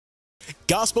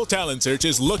Gospel Talent Search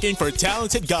is looking for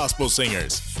talented gospel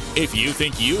singers. If you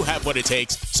think you have what it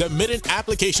takes, submit an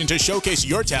application to showcase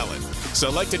your talent.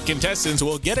 Selected contestants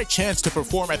will get a chance to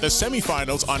perform at the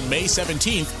semifinals on May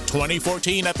 17,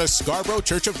 2014 at the Scarborough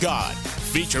Church of God,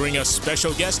 featuring a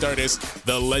special guest artist,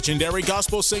 the legendary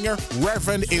gospel singer,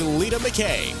 Reverend Elita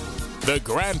McKay. The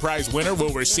grand prize winner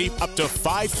will receive up to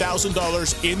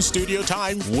 $5,000 in studio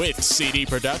time with CD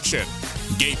production.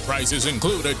 Gate prizes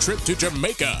include a trip to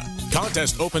Jamaica.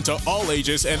 Contest open to all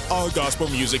ages and all gospel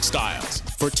music styles.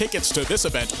 For tickets to this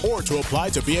event or to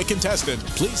apply to be a contestant,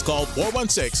 please call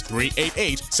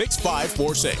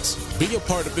 416-388-6546. Be a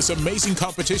part of this amazing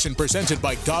competition presented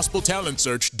by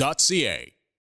GospelTalentSearch.ca.